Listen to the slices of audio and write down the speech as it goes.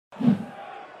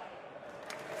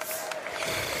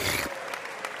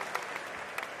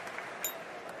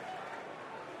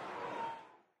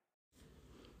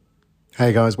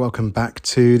Hey guys, welcome back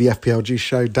to the FPLG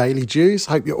show Daily Juice.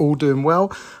 Hope you're all doing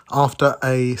well. After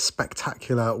a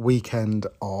spectacular weekend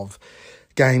of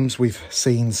games, we've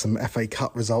seen some FA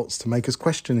Cup results to make us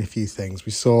question a few things.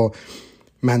 We saw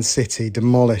Man City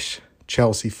demolish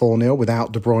Chelsea 4-0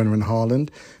 without De Bruyne and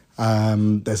Haaland.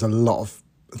 There's a lot of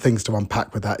things to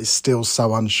unpack with that. It's still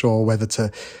so unsure whether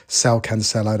to sell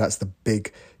Cancelo. That's the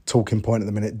big talking point at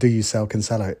the minute. Do you sell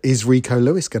Cancelo? Is Rico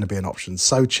Lewis going to be an option?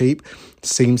 So cheap,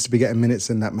 seems to be getting minutes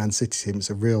in that Man City team.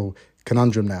 It's a real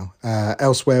conundrum now.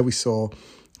 Elsewhere, we saw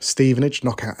Stevenage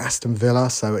knock out Aston Villa.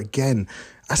 So again,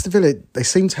 Aston Villa, they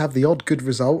seem to have the odd good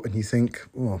result, and you think,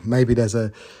 oh, maybe there's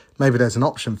an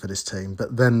option for this team,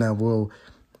 but then they will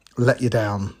let you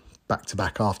down back to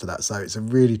back after that. So it's a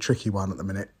really tricky one at the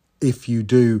minute. If you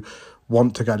do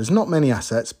want to go, there's not many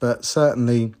assets, but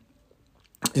certainly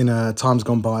in times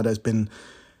gone by, there's been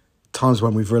times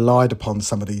when we've relied upon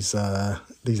some of these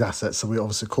assets. So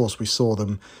of course, we saw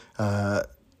them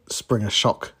spring a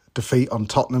shock defeat on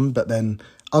Tottenham, but then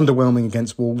underwhelming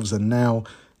against Wolves, and now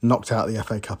knocked out the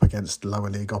FA Cup against lower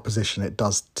league opposition. It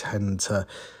does tend to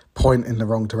point in the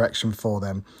wrong direction for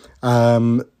them.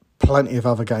 Plenty of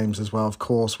other games as well. Of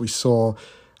course, we saw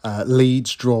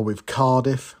Leeds draw with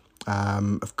Cardiff.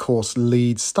 Of course,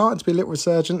 Leeds starting to be a little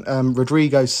resurgent.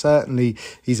 Rodrigo, certainly,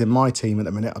 he's in my team at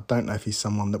the minute. I don't know if he's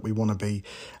someone that we want to be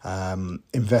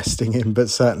investing in, but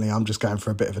certainly I'm just going for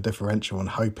a bit of a differential and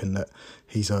hoping that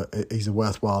he's a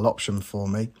worthwhile option for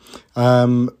me.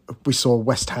 We saw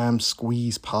West Ham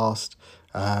squeeze past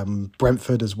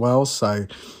Brentford as well, so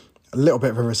a little bit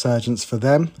of a resurgence for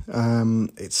them.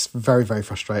 It's very, very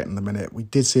frustrating at the minute. We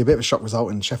did see a bit of a shock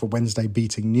result in Sheffield Wednesday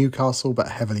beating Newcastle, but a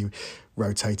heavily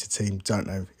rotated team. Don't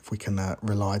know if we can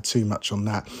rely too much on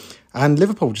that. And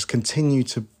Liverpool just continue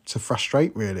to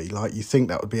frustrate, really. Like, you think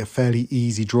that would be a fairly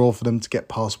easy draw for them to get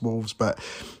past Wolves, but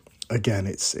again,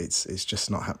 it's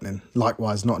just not happening.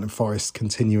 Likewise, Nottingham Forest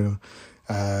continue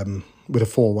with a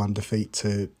 4-1 defeat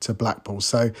to Blackpool.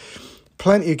 So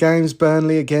plenty of games.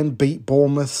 Burnley again beat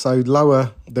Bournemouth. So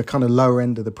the kind of lower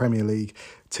end of the Premier League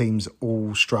teams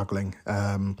all struggling.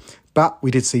 But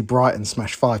we did see Brighton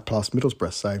smash 5+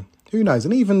 Middlesbrough. So who knows?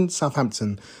 And even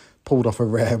Southampton pulled off a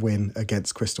rare win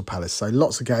against Crystal Palace. So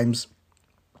lots of games.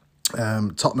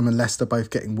 Tottenham and Leicester both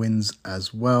getting wins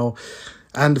as well.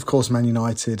 And of course, Man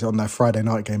United on their Friday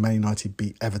night game, Man United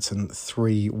beat Everton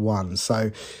 3-1.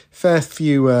 So fair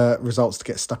few results to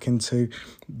get stuck into.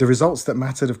 The results that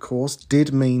mattered, of course,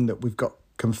 did mean that we've got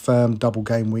confirmed double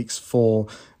game weeks for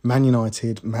Man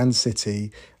United, Man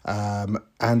City,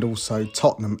 and also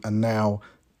Tottenham, and now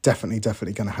definitely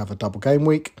going to have a double game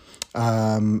week.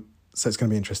 So it's going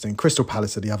to be interesting. Crystal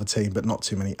Palace are the other team, but not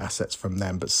too many assets from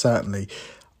them. But certainly,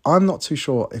 I'm not too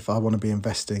sure if I want to be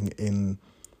investing in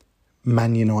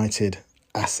Man United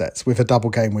assets with a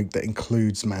double game week that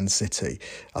includes Man City.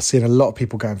 I've seen a lot of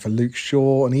people going for Luke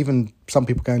Shaw, and even some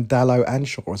people going Dalot and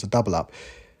Shaw as a double up.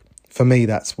 For me,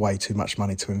 that's way too much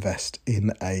money to invest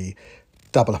in a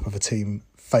double up of a team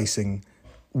facing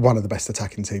one of the best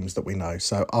attacking teams that we know.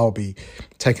 So I'll be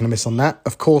taking a miss on that.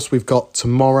 Of course, we've got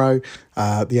tomorrow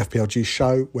the FPLG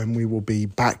show when we will be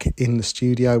back in the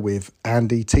studio with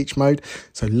Andy Teach Mode.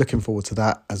 So looking forward to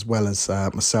that, as well as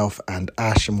myself and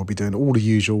Ash, and we'll be doing all the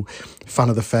usual fun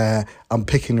of the fair,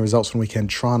 unpicking the results from the weekend,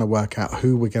 trying to work out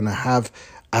who we're going to have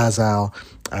as our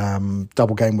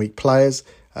double game week players.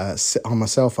 On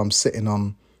myself, I'm sitting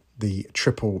on the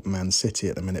triple Man City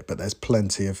at the minute, but there's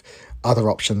plenty of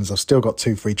other options. I've still got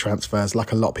 2 free transfers.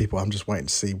 Like a lot of people, I'm just waiting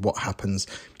to see what happens.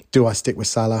 Do I stick with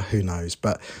Salah? Who knows?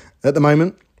 But at the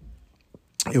moment,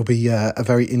 it'll be a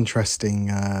very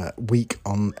interesting week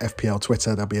on FPL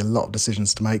Twitter. There'll be a lot of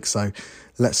decisions to make, so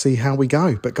let's see how we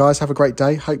go. But guys, have a great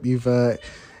day. Hope you've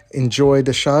enjoyed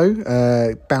the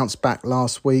show. Bounced back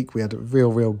last week. We had a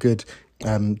real good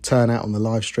turnout on the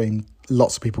live stream.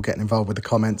 Lots of people getting involved with the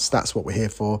comments. That's what we're here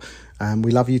for.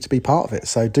 We love you to be part of it.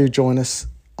 So do join us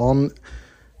on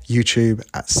YouTube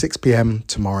at 6 p.m.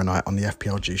 tomorrow night on the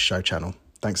FPLG show channel.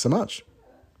 Thanks so much.